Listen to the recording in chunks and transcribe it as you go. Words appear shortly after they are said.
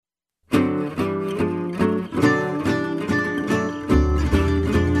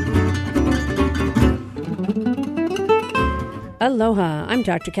Aloha, I'm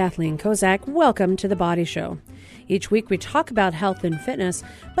Dr. Kathleen Kozak. Welcome to The Body Show. Each week we talk about health and fitness,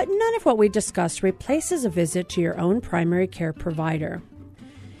 but none of what we discuss replaces a visit to your own primary care provider.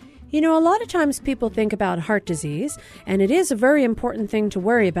 You know, a lot of times people think about heart disease, and it is a very important thing to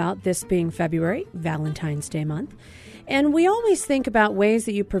worry about, this being February, Valentine's Day month. And we always think about ways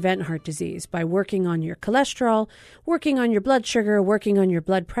that you prevent heart disease by working on your cholesterol, working on your blood sugar, working on your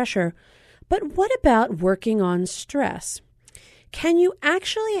blood pressure. But what about working on stress? Can you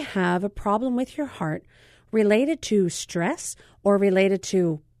actually have a problem with your heart related to stress or related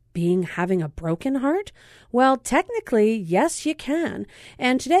to having a broken heart? Well, technically, yes, you can.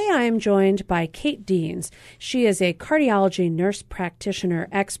 And today I am joined by Kate Deans. She is a cardiology nurse practitioner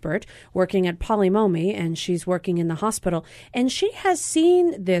expert working at Polymomy, and she's working in the hospital. And she has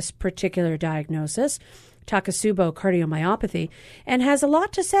seen this particular diagnosis, Takotsubo cardiomyopathy, and has a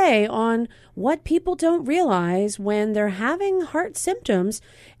lot to say on what people don't realize when they're having heart symptoms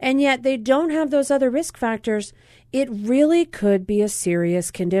and yet they don't have those other risk factors. It really could be a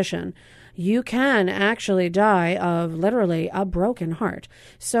serious condition. You can actually die of literally a broken heart.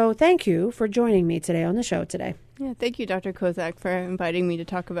 So thank you for joining me today on the show today. Yeah, thank you, Dr. Kozak, for inviting me to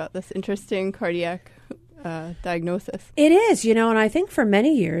talk about this interesting cardiac diagnosis. It is, and I think for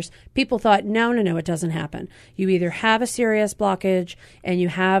many years, people thought, no, it doesn't happen. You either have a serious blockage and you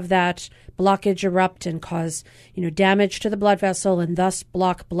have that blockage erupt and cause, damage to the blood vessel and thus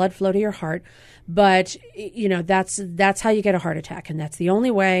block blood flow to your heart. But, that's how you get a heart attack, and that's the only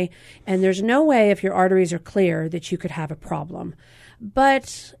way. And there's no way, if your arteries are clear, that you could have a problem.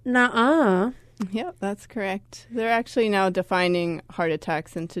 But, Yep, that's correct. They're actually now defining heart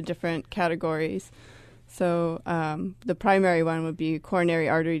attacks into different categories. So the primary one would be coronary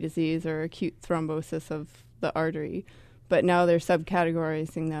artery disease or acute thrombosis of the artery. But now they're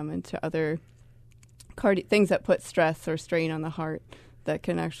subcategorizing them into other things that put stress or strain on the heart that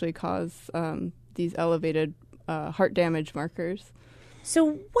can actually cause these elevated heart damage markers.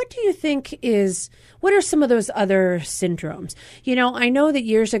 So what do you think what are some of those other syndromes? I know that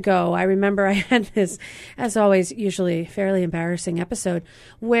years ago, I remember I had this, as always, usually fairly embarrassing episode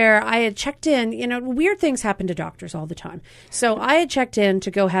where I had checked in, weird things happen to doctors all the time. So I had checked in to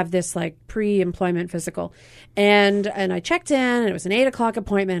go have this pre-employment physical, and I checked in, and it was an 8:00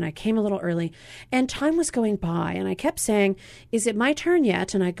 appointment. I came a little early, and time was going by, and I kept saying, is it my turn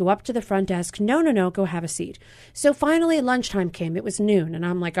yet? And I go up to the front desk, no, go have a seat. So finally lunchtime came. It was noon, and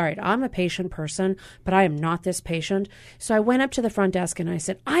I'm like, all right, I'm a patient person, but I am not this patient. So I went up to the front desk and I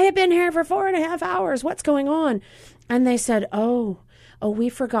said, I have been here for 4.5 hours. What's going on? And they said, oh, we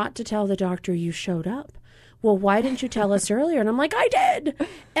forgot to tell the doctor you showed up. Well, why didn't you tell us earlier? And I'm like, I did.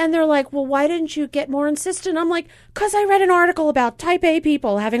 And they're like, well, why didn't you get more insistent? I'm like, because I read an article about type A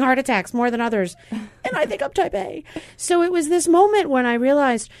people having heart attacks more than others. And I think I'm type A. So it was this moment when I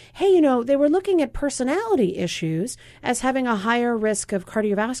realized, hey, they were looking at personality issues as having a higher risk of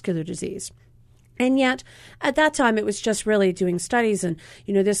cardiovascular disease. And yet, at that time, it was just really doing studies. And,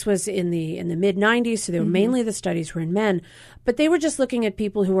 this was in the mid-'90s, so they were mainly the studies were in men. But they were just looking at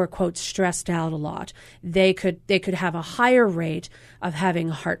people who were, quote, stressed out a lot. They could have a higher rate of having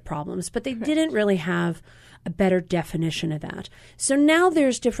heart problems, but they didn't really have a better definition of that. So now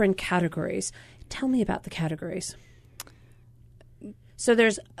there's different categories. Tell me about the categories. So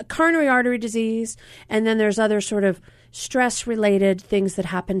there's coronary artery disease, and then there's other sort of stress-related things that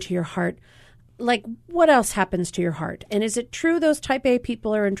happen to your heart. Like, what else happens to your heart? And is it true those type A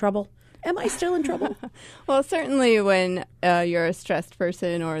people are in trouble? Am I still in trouble? Well, certainly when you're a stressed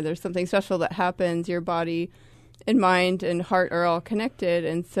person or there's something special that happens, your body and mind and heart are all connected.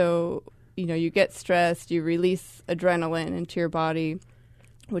 And so, you get stressed, you release adrenaline into your body,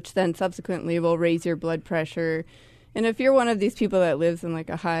 which then subsequently will raise your blood pressure. And if you're one of these people that lives in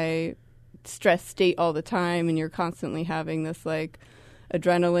a high stress state all the time and you're constantly having this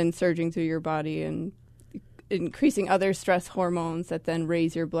adrenaline surging through your body and increasing other stress hormones that then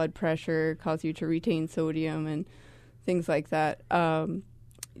raise your blood pressure, cause you to retain sodium and things like that,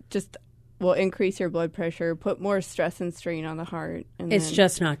 just will increase your blood pressure, put more stress and strain on the heart. And it's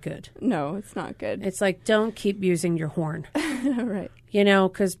just not good. No, it's not good. It's like, don't keep using your horn. Right.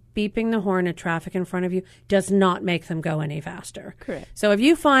 Because beeping the horn at traffic in front of you does not make them go any faster. Correct. So if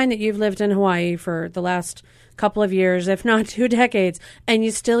you find that you've lived in Hawaii for the last couple of years, if not 2 decades, and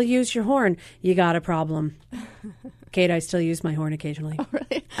you still use your horn, you got a problem. Kate, I still use my horn occasionally. Oh,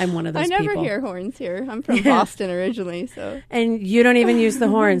 really? I'm one of those people. I never people. hear horns here. I'm from Boston originally, so. And you don't even use the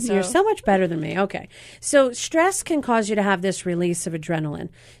horn, so No. You're so much better than me. Okay. So stress can cause you to have this release of adrenaline.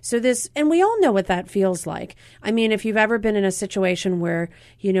 And we all know what that feels like. I mean, if you've ever been in a situation where,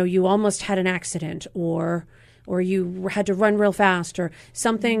 you almost had an accident or or you had to run real fast, or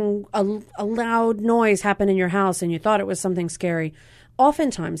something, a loud noise happened in your house and you thought it was something scary,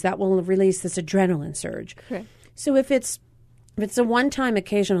 oftentimes that will release this adrenaline surge. Correct. So if it's a one-time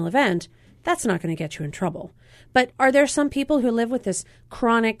occasional event, that's not going to get you in trouble. But are there some people who live with this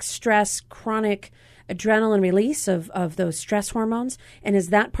chronic stress, chronic adrenaline release of those stress hormones? And is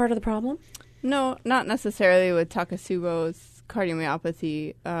that part of the problem? No, not necessarily with Takotsubo's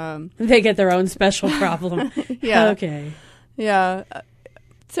cardiomyopathy. They get their own special problem. Yeah. Okay. Yeah.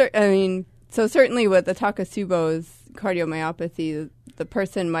 So certainly with the Takotsubo's cardiomyopathy, the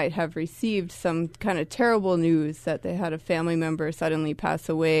person might have received some kind of terrible news that they had a family member suddenly pass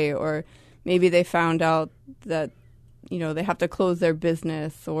away, or maybe they found out that, they have to close their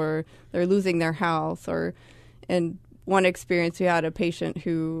business, or they're losing their house. And one experience, we had a patient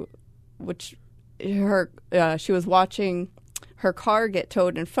she was watching her car get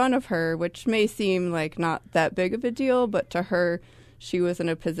towed in front of her, which may seem like not that big of a deal, but to her, she was in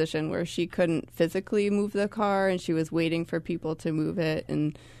a position where she couldn't physically move the car, and she was waiting for people to move it,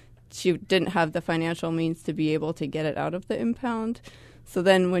 and she didn't have the financial means to be able to get it out of the impound. So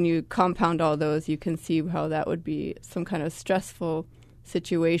then when you compound all those, you can see how that would be some kind of stressful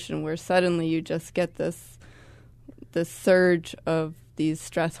situation where suddenly you just get this surge of these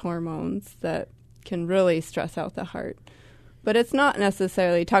stress hormones that can really stress out the heart. But it's not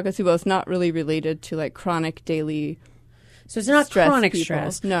necessarily, Takotsubo is not really related to like chronic daily So it's not chronic people.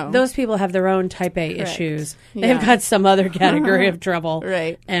 stress. No. Those people have their own type A Correct. issues. Yeah. They've got some other category of trouble.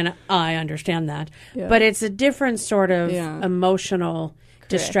 Right. And I understand that. Yeah. But it's a different sort of Yeah. emotional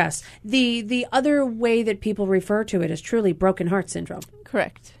distress. The other way that people refer to it is truly broken heart syndrome.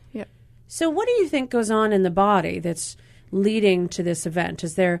 Correct. Yeah. So what do you think goes on in the body that's leading to this event?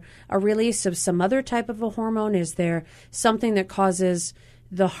 Is there a release of some other type of a hormone? Is there something that causes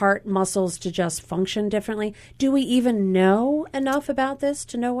the heart muscles to just function differently? Do we even know enough about this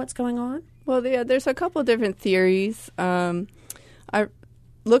to know what's going on? Well, yeah, there's a couple different theories.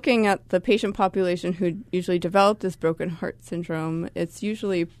 Looking at the patient population who usually develop this broken heart syndrome, it's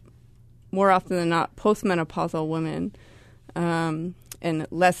usually more often than not postmenopausal women, and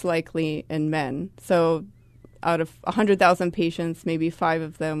less likely in men. So out of 100,000 patients, maybe 5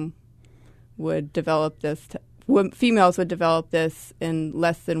 of them would develop this. Females would develop this, and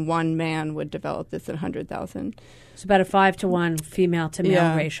less than 1 man would develop this in 100,000. It's about a 5-to-1 female to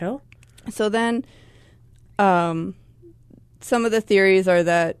male ratio. So then some of the theories are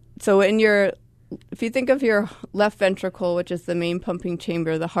that, if you think of your left ventricle, which is the main pumping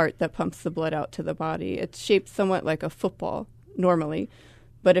chamber, the heart that pumps the blood out to the body, it's shaped somewhat like a football normally.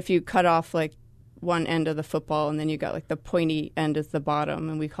 But if you cut off like one end of the football, and then you got like the pointy end is the bottom,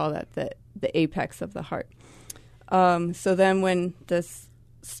 and we call that the apex of the heart. So then when the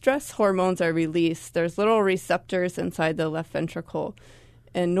stress hormones are released, there's little receptors inside the left ventricle.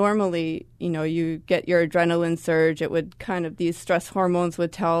 And normally, you get your adrenaline surge. It would these stress hormones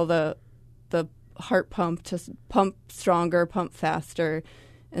would tell the heart pump to pump stronger, pump faster.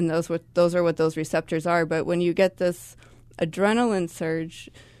 And those are what those receptors are. But when you get this adrenaline surge,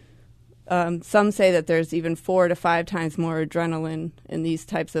 some say that there's even 4 to 5 times more adrenaline in these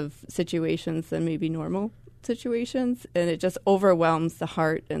types of situations than maybe normal situations. And it just overwhelms the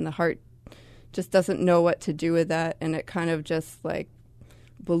heart, and the heart just doesn't know what to do with that. And it kind of just like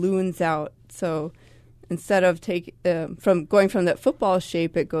balloons out. So instead of from going from that football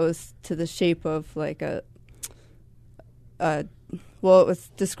shape, it goes to the shape of like it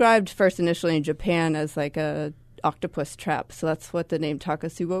was described first initially in Japan as like a octopus trap. So that's what the name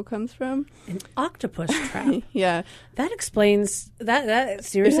Takotsubo comes from. An octopus trap. Yeah. That explains that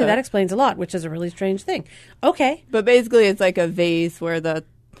seriously, that explains a lot, which is a really strange thing. Okay. But basically it's like a vase where the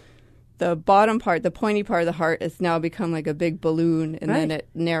bottom part, the pointy part of the heart, has now become like a big balloon, and then it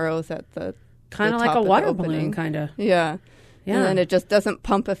narrows at the kind of like a water balloon, kind of. Yeah. And then it just doesn't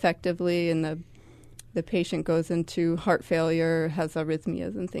pump effectively, and the patient goes into heart failure, has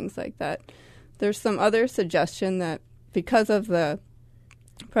arrhythmias and things like that. There's some other suggestion that because of the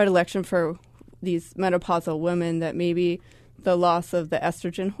predilection for these menopausal women, that maybe the loss of the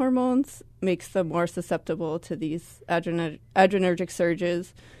estrogen hormones makes them more susceptible to these adrenergic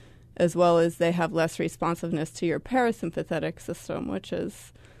surges, as well as they have less responsiveness to your parasympathetic system, which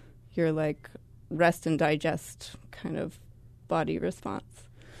is your like rest and digest kind of body response.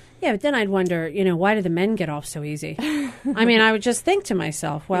 Yeah, but then I'd wonder, why do the men get off so easy? I mean, I would just think to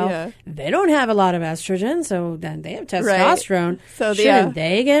myself, they don't have a lot of estrogen, so then they have testosterone. Right. So shouldn't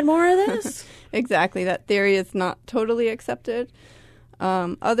they get more of this? Exactly. That theory is not totally accepted.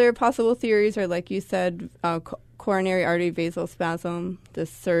 Other possible theories are, like you said, coronary artery vasospasm.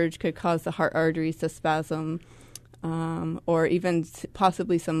 This surge could cause the heart arteries to spasm. or even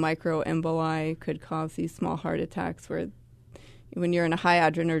possibly some microemboli could cause these small heart attacks where when you're in a high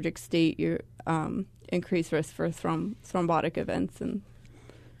adrenergic state, you're increased risk for thrombotic events and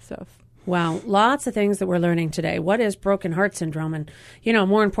stuff. Wow, lots of things that we're learning today. What is broken heart syndrome? And,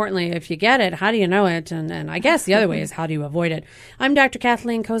 more importantly, if you get it, how do you know it? And I guess the other way is, how do you avoid it? I'm Dr.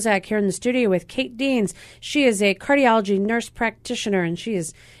 Kathleen Kozak here in the studio with Kate Deans. She is a cardiology nurse practitioner, and she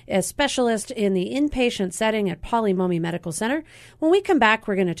is a specialist in the inpatient setting at Poly Momi Medical Center. When we come back,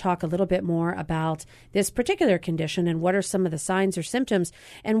 we're going to talk a little bit more about this particular condition and what are some of the signs or symptoms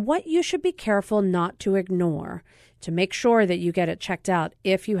and what you should be careful not to ignore to make sure that you get it checked out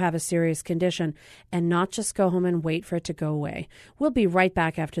if you have a serious condition and not just go home and wait for it to go away. We'll be right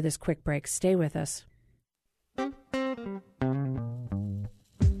back after this quick break. Stay with us.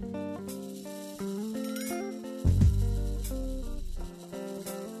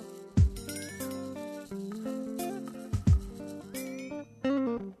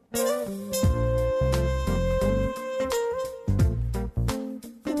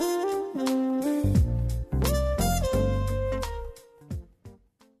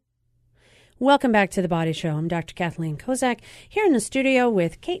 Welcome back to The Body Show. I'm Dr. Kathleen Kozak here in the studio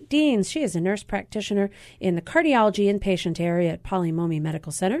with Kate Deans. She is a nurse practitioner in the cardiology inpatient area at Poly Momi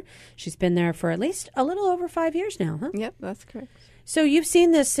Medical Center. She's been there for at least a little over 5 years now, huh? Yep, that's correct. So you've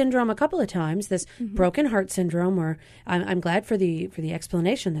seen this syndrome a couple of times, this broken heart syndrome, or I'm glad for the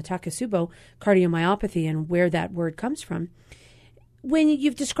explanation, the Takotsubo cardiomyopathy and where that word comes from. When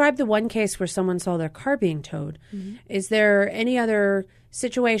you've described the one case where someone saw their car being towed, is there any other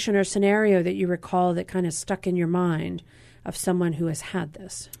situation or scenario that you recall that kind of stuck in your mind of someone who has had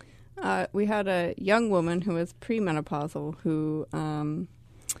this? We had a young woman who was premenopausal who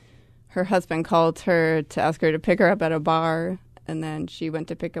her husband called her to ask her to pick her up at a bar, and then she went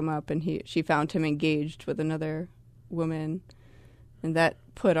to pick him up, and she found him engaged with another woman, and that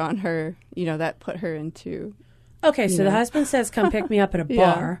put on her, that put her into... Okay, so the husband says, come pick me up at a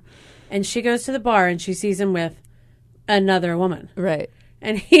bar, and she goes to the bar, and she sees him with another woman. Right.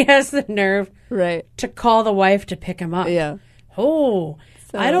 And he has the nerve to call the wife to pick him up. Yeah. Oh,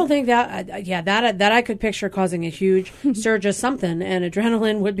 so, I don't think that, that I could picture causing a huge surge of something, and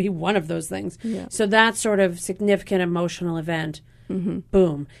adrenaline would be one of those things. Yeah. So that sort of significant emotional event,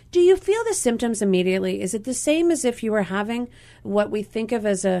 boom. Do you feel the symptoms immediately? Is it the same as if you were having what we think of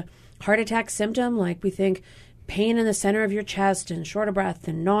as a heart attack symptom? Like we think pain in the center of your chest and short of breath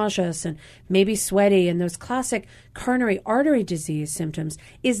and nauseous and maybe sweaty and those classic coronary artery disease symptoms.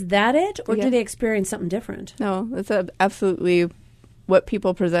 Is that it, or do they experience something different? No, that's absolutely what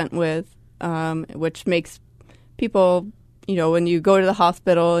people present with, which makes people, when you go to the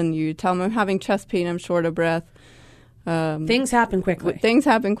hospital and you tell them I'm having chest pain, I'm short of breath. Things happen quickly. Things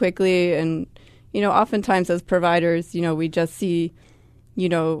happen quickly. And, oftentimes as providers, we just see...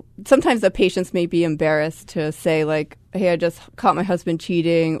 sometimes the patients may be embarrassed to say, like, hey, I just caught my husband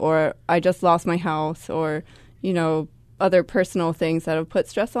cheating, or I just lost my house, or, other personal things that have put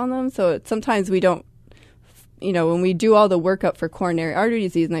stress on them. So sometimes we don't, when we do all the workup for coronary artery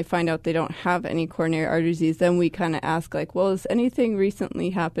disease and I find out they don't have any coronary artery disease, then we kind of ask, like, well, has anything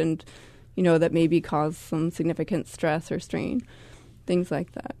recently happened, that maybe caused some significant stress or strain, things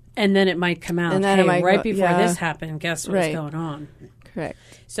like that. And then it might come out, and then right before this happened, guess what's going on? Correct.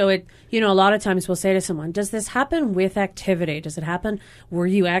 So a lot of times we'll say to someone, does this happen with activity? Does it happen? Were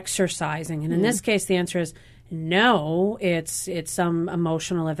you exercising? And in this case, the answer is no. It's some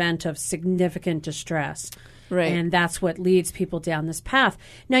emotional event of significant distress. Right. And that's what leads people down this path.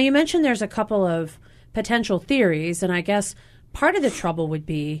 Now, you mentioned there's a couple of potential theories, and I guess part of the trouble would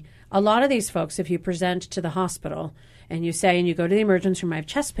be a lot of these folks, if you present to the hospital and you say, and you go to the emergency room, I have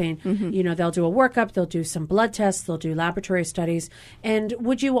chest pain, they'll do a workup, they'll do some blood tests, they'll do laboratory studies. And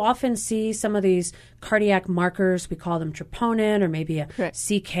would you often see some of these cardiac markers, we call them troponin, or maybe a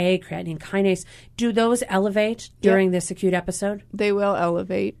CK, creatinine kinase, do those elevate during this acute episode? They will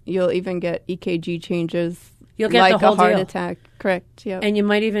elevate. You'll even get EKG changes. You'll get like the whole a heart deal. attack. Correct, yeah. And you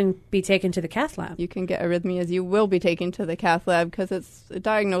might even be taken to the cath lab. You can get arrhythmias. You will be taken to the cath lab because it's a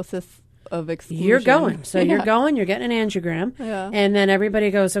diagnosis of exclusion. You're going. So you're going, you're getting an angiogram. Yeah. And then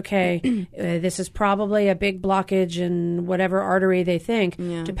everybody goes, okay, this is probably a big blockage in whatever artery they think,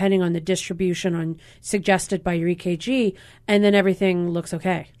 depending on the distribution suggested by your EKG. And then everything looks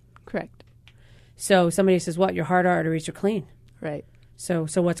okay. Correct. So somebody says, what, your heart arteries are clean. Right. So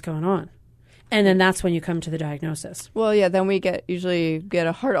what's going on? And then that's when you come to the diagnosis. Well, yeah, then we usually get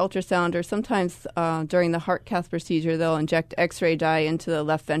a heart ultrasound, or sometimes during the heart cath procedure, they'll inject X-ray dye into the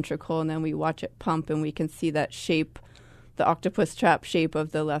left ventricle, and then we watch it pump, and we can see that shape, the octopus trap shape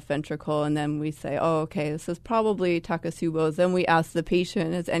of the left ventricle, and then we say, oh, okay, this is probably Takotsubo. Then we ask the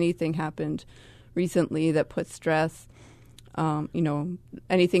patient, has anything happened recently that puts stress,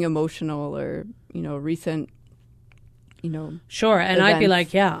 anything emotional or, recent, Sure. And events. I'd be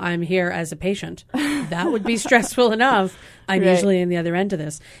like, yeah, I'm here as a patient. That would be stressful enough. I'm Right. usually in the other end of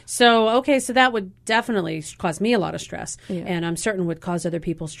this. So, okay, so that would definitely cause me a lot of stress. Yeah. And I'm certain would cause other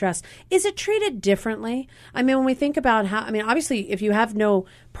people stress. Is it treated differently? I mean, when we think about obviously, if you have no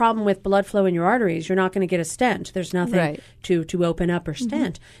problem with blood flow in your arteries, you're not going to get a stent. There's nothing Right. to open up or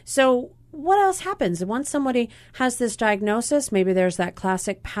stent. So what else happens? Once somebody has this diagnosis, maybe there's that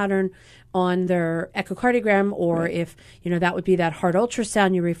classic pattern on their echocardiogram, or if, that would be that heart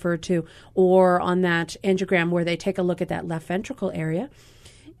ultrasound you referred to, or on that angiogram where they take a look at that left ventricle area.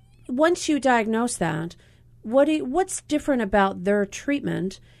 Once you diagnose that, what's different about their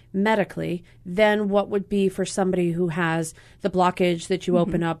treatment medically than what would be for somebody who has the blockage that you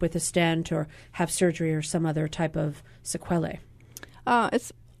open up with a stent or have surgery or some other type of sequelae?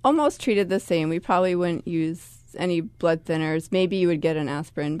 It's almost treated the same. We probably wouldn't use any blood thinners. Maybe you would get an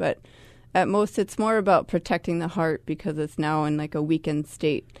aspirin, but at most it's more about protecting the heart because it's now in like a weakened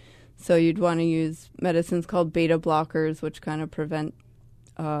state. So you'd want to use medicines called beta blockers, which kind of prevent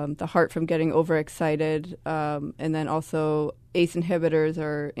the heart from getting overexcited. And then also ACE inhibitors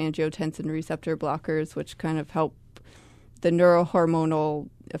or angiotensin receptor blockers, which kind of help the neurohormonal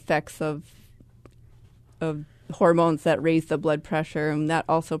effects of hormones that raise the blood pressure, and that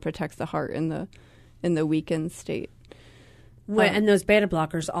also protects the heart in the weakened state. And those beta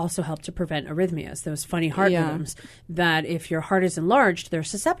blockers also help to prevent arrhythmias, those funny heart rhythms that if your heart is enlarged, they're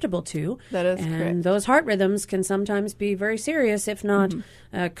susceptible to. That is and correct. Those heart rhythms can sometimes be very serious, if not,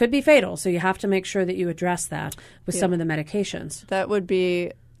 could be fatal. So you have to make sure that you address that with some of the medications. That would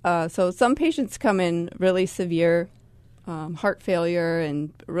be, so some patients come in really severe heart failure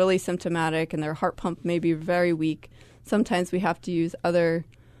and really symptomatic, and their heart pump may be very weak. Sometimes we have to use if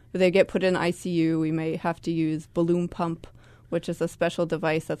they get put in ICU, we may have to use balloon pump, which is a special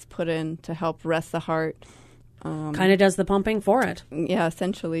device that's put in to help rest the heart. Kind of does the pumping for it. Yeah,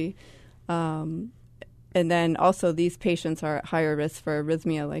 essentially. And then also these patients are at higher risk for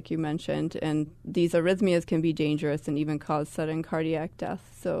arrhythmia, like you mentioned, and these arrhythmias can be dangerous and even cause sudden cardiac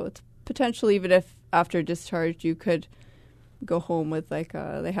death. So it's potentially, even if after discharge you could go home with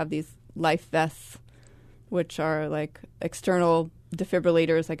they have these life vests, which are like external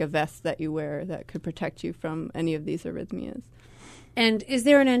defibrillators, like a vest that you wear that could protect you from any of these arrhythmias. And is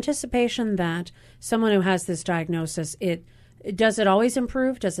there an anticipation that someone who has this diagnosis, does it always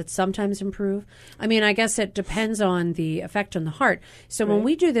improve? Does it sometimes improve? I mean, I guess it depends on the effect on the heart. So when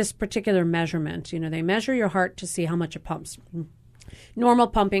we do this particular measurement, they measure your heart to see how much it pumps. Normal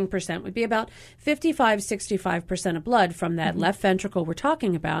pumping percent would be about 65% of blood from that left ventricle we're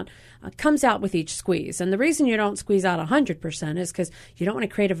talking about comes out with each squeeze. And the reason you don't squeeze out 100% is because you don't want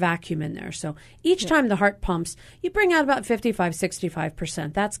to create a vacuum in there. So each time the heart pumps, you bring out about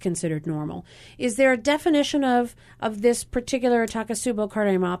 65%. That's considered normal. Is there a definition of this particular Takotsubo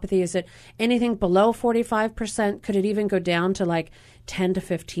cardiomyopathy? Is it anything below 45%? Could it even go down to like 10 to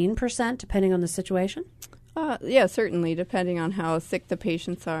 15%, depending on the situation? Yeah, certainly, depending on how sick the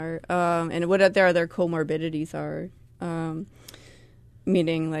patients are and what their other comorbidities are,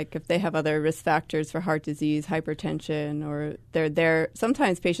 meaning like if they have other risk factors for heart disease, hypertension, or they're there.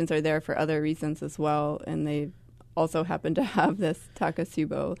 Sometimes patients are there for other reasons as well, and they also happen to have this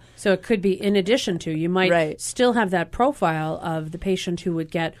Takotsubo. So it could be in addition to, you might still have that profile of the patient who would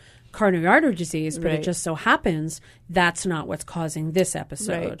get coronary artery disease, but it just so happens that's not what's causing this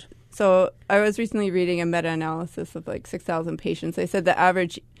episode. Right. So I was recently reading a meta-analysis of like 6,000 patients. They said the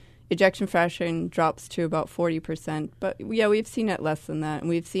average ejection fraction drops to about 40%. But yeah, we've seen it less than that. And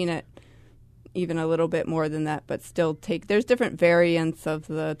we've seen it even a little bit more than that, but still there's different variants of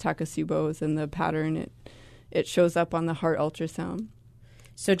the Takotsubos and the pattern. It shows up on the heart ultrasound.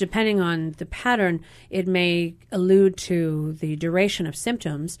 So depending on the pattern, it may allude to the duration of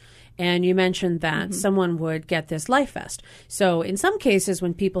symptoms. And you mentioned that someone would get this life vest. So in some cases,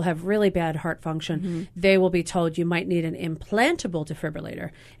 when people have really bad heart function, they will be told you might need an implantable defibrillator.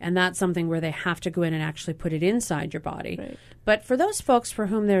 And that's something where they have to go in and actually put it inside your body. Right. But for those folks for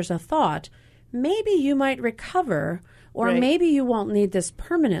whom there's a thought, maybe you might recover, or maybe you won't need this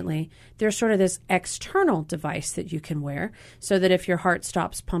permanently. There's sort of this external device that you can wear so that if your heart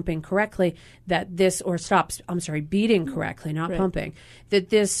stops pumping correctly, beating correctly, not pumping, that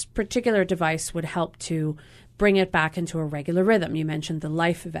this particular device would help to bring it back into a regular rhythm. You mentioned the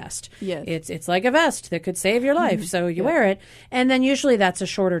life vest. Yes. It's like a vest that could save your life, so you wear it. And then usually that's a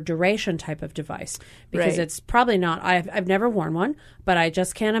shorter duration type of device because it's probably not, I've never worn one, but I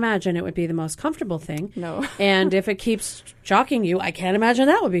just can't imagine it would be the most comfortable thing. No. And if it keeps shocking you, I can't imagine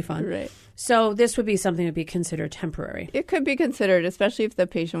that would be fun. Right. So this would be something to be considered temporary. It could be considered, especially if the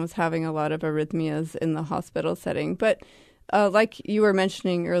patient was having a lot of arrhythmias in the hospital setting. But like you were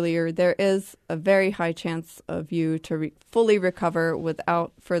mentioning earlier, there is a very high chance of you to fully recover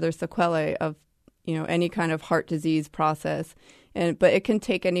without further sequelae of, any kind of heart disease process. But it can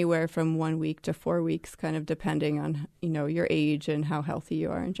take anywhere from 1 week to 4 weeks, kind of depending on, your age and how healthy you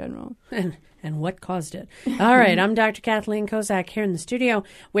are in general. And what caused it. All right, I'm Dr. Kathleen Kozak here in the studio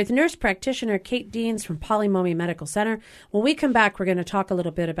with nurse practitioner Kate Deans from Polymomy Medical Center. When we come back, we're going to talk a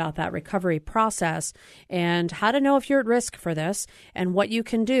little bit about that recovery process and how to know if you're at risk for this and what you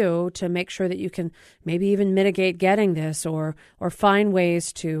can do to make sure that you can maybe even mitigate getting this or find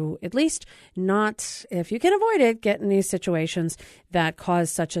ways to at least not, if you can avoid it, get in these situations that cause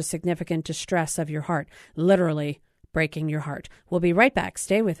such a significant distress of your heart, literally breaking your heart. We'll be right back.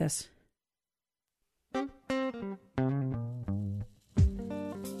 Stay with us.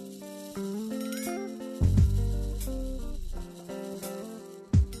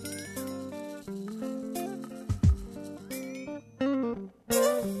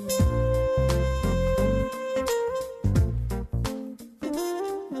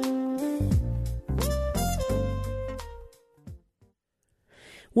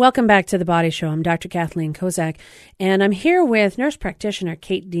 Welcome back to The Body Show. I'm Dr. Kathleen Kozak, and I'm here with nurse practitioner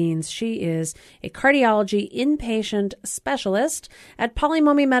Kate Deans. She is a cardiology inpatient specialist at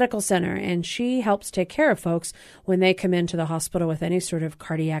Polymomy Medical Center, and she helps take care of folks when they come into the hospital with any sort of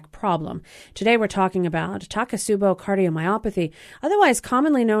cardiac problem. Today we're talking about Takotsubo cardiomyopathy, otherwise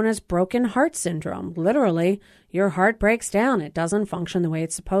commonly known as broken heart syndrome. Literally, your heart breaks down. It doesn't function the way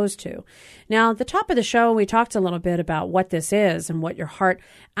it's supposed to. Now, at the top of the show, we talked a little bit about what this is and what your heart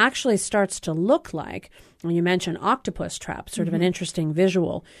actually starts to look like. And you mentioned octopus trap, sort of an interesting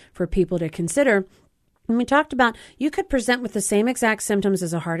visual for people to consider. And we talked about you could present with the same exact symptoms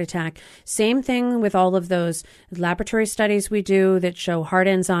as a heart attack. Same thing with all of those laboratory studies we do that show heart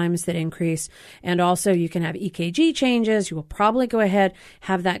enzymes that increase. And also you can have EKG changes. You will probably go ahead,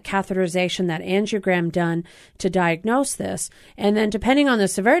 have that catheterization, that angiogram done to diagnose this. And then depending on the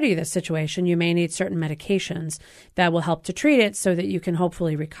severity of the situation, you may need certain medications that will help to treat it so that you can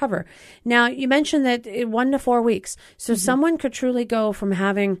hopefully recover. Now, you mentioned that 1 to 4 weeks. So someone could truly go from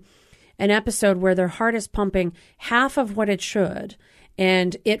having an episode where their heart is pumping half of what it should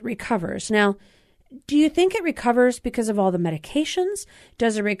and it recovers. Now, do you think it recovers because of all the medications?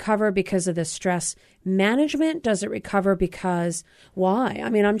 Does it recover because of the stress management? Does it recover because why? I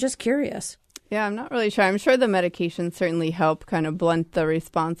mean, I'm just curious. Yeah, I'm not really sure. I'm sure the medications certainly help kind of blunt the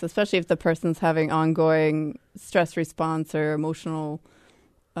response, especially if the person's having ongoing stress response or emotional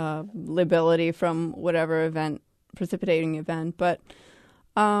lability from whatever precipitating event. But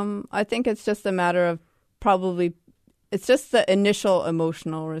I think it's just a matter of it's just the initial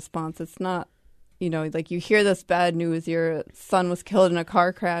emotional response. It's not, like you hear this bad news, your son was killed in a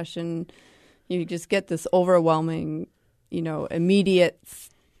car crash and you just get this overwhelming, immediate,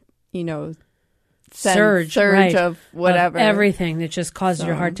 surge right, of whatever. Of everything that just causes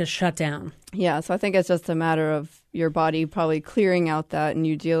your heart to shut down. Yeah, so I think it's just a matter of your body probably clearing out that and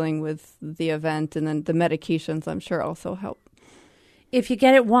you dealing with the event, and then the medications I'm sure also help. If you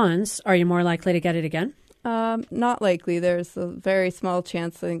get it once, are you more likely to get it again? Not likely. There's a very small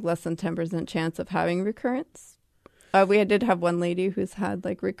chance, I think less than 10% chance of having recurrence. We did have one lady who's had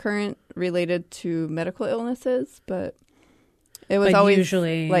recurrent related to medical illnesses, but it was always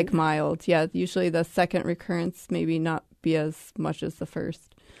usually mild. Yeah, usually the second recurrence maybe not be as much as the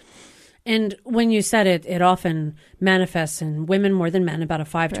first. And when you said it, it often manifests in women more than men, about a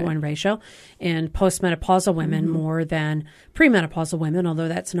 5-to-1 ratio, and postmenopausal women more than premenopausal women, although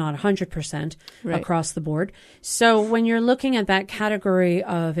that's not 100% across the board. So when you're looking at that category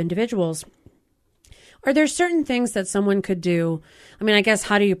of individuals, are there certain things that someone could do? I mean, I guess,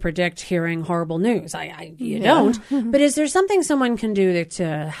 how do you predict hearing horrible news? You don't. But is there something someone can do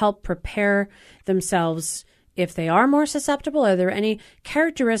to help prepare themselves if they are more susceptible? Are there any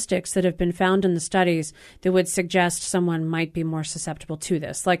characteristics that have been found in the studies that would suggest someone might be more susceptible to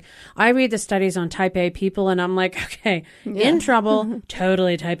this? Like, I read the studies on type A people and I'm like, okay, in trouble,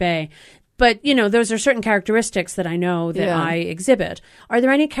 totally type A. But, those are certain characteristics that I know that I exhibit. Are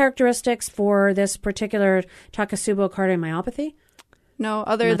there any characteristics for this particular Takotsubo cardiomyopathy? No,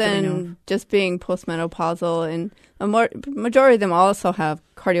 other than just being postmenopausal, and a majority of them also have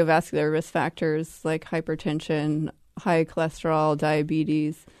cardiovascular risk factors like hypertension, high cholesterol,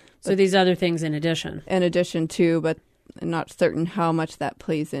 diabetes. So these other things in addition. In addition to, but I'm not certain how much that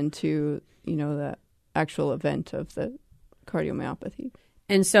plays into, the actual event of the cardiomyopathy.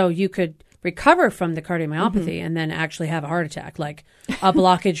 And so you could recover from the cardiomyopathy and then actually have a heart attack, like a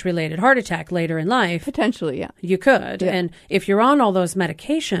blockage-related heart attack later in life. Potentially, yeah. You could. Yeah. And if you're on all those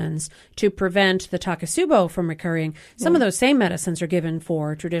medications to prevent the Takotsubo from recurring, some of those same medicines are given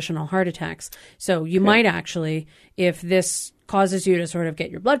for traditional heart attacks. So you might actually, if this causes you to sort of get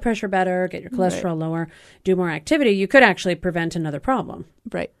your blood pressure better, get your cholesterol lower, do more activity, you could actually prevent another problem.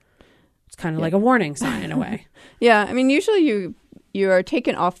 Right. It's kind of like a warning sign in a way. Yeah. I mean, usually you are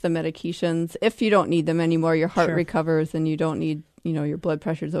taken off the medications. If you don't need them anymore, your heart recovers and you don't need, your blood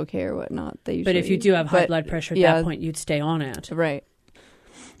pressure's okay or whatnot. But if you do have high blood pressure at that point, you'd stay on it. Right.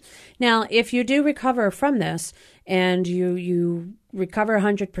 Now, if you do recover from this and you recover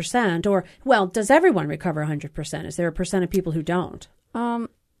 100%, or, well, does everyone recover 100%? Is there a percent of people who don't?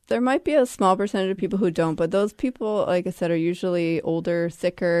 There might be a small percentage of people who don't, but those people, like I said, are usually older,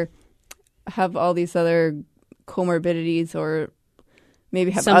 sicker, have all these other comorbidities or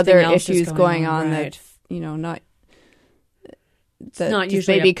maybe have Something other else issues going on right. not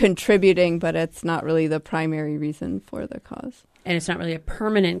usually maybe contributing, but it's not really the primary reason for the cause. And it's not really a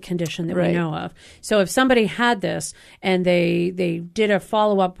permanent condition that we know of. So if somebody had this and they did a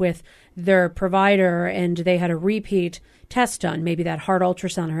follow-up with their provider and they had a repeat test done, maybe that heart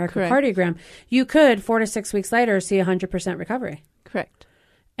ultrasound or echocardiogram, you could 4 to 6 weeks later see 100% recovery. Correct.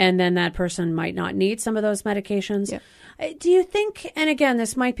 And then that person might not need some of those medications. Yep. Do you think, and again,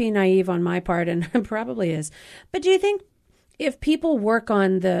 this might be naive on my part and probably is, but do you think if people work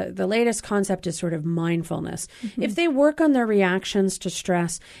on the latest concept is sort of mindfulness, if they work on their reactions to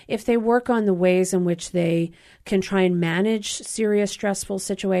stress, if they work on the ways in which they can try and manage serious stressful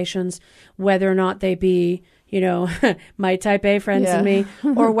situations, whether or not they be, my type A friends and me,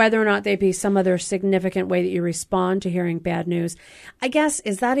 or whether or not they be some other significant way that you respond to hearing bad news, I guess,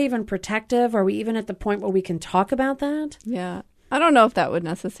 is that even protective? Are we even at the point where we can talk about that? Yeah. I don't know if that would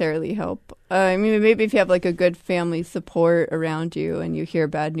necessarily help. I mean, maybe if you have like a good family support around you and you hear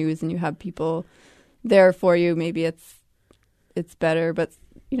bad news and you have people there for you, maybe it's better. But,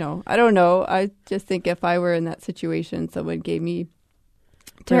 I don't know. I just think if I were in that situation, someone gave me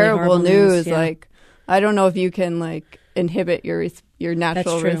terrible news, like, I don't know if you can inhibit your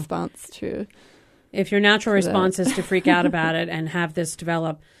natural response to. If your natural response is to freak out about it and have this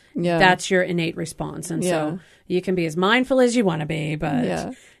develop, that's your innate response. And so you can be as mindful as you want to be,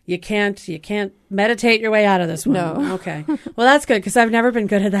 but you can't meditate your way out of this one. No. Okay. Well, that's good because I've never been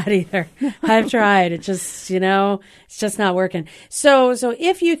good at that either. I've tried. It just, it's just not working. So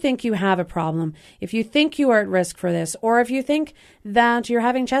if you think you have a problem, if you think you are at risk for this, or if you think that you're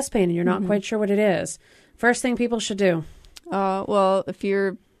having chest pain and you're not quite sure what it is, first thing people should do. Well,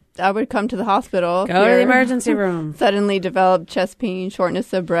 I would come to the hospital. Go to the emergency room. Suddenly develop chest pain,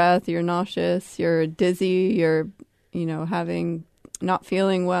 shortness of breath, you're nauseous, you're dizzy, you're, not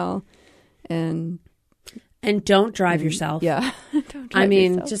feeling well. And don't drive yourself. Yeah. Don't drive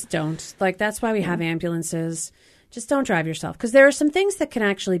yourself. Just don't. That's why we have ambulances. Just don't drive yourself. Because there are some things that can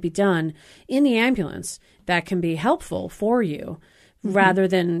actually be done in the ambulance that can be helpful for you. Rather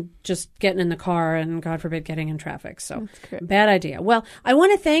than just getting in the car and, God forbid, getting in traffic. So, bad idea. Well, I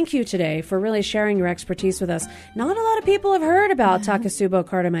want to thank you today for really sharing your expertise with us. Not a lot of people have heard about Takotsubo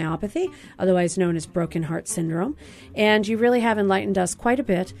cardiomyopathy, otherwise known as broken heart syndrome. And you really have enlightened us quite a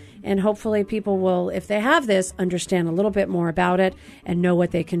bit. And hopefully people will, if they have this, understand a little bit more about it and know what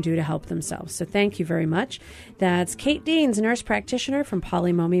they can do to help themselves. So thank you very much. That's Kate Deans, nurse practitioner from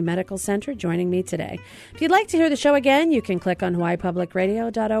Polymomy Medical Center, joining me today. If you'd like to hear the show again, you can click on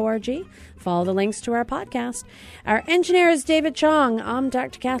hawaiipublicradio.org. Follow the links to our podcast. Our engineer is David Chong. I'm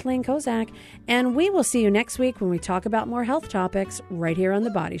Dr. Kathleen Kozak. And we will see you next week when we talk about more health topics right here on The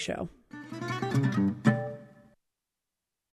Body Show.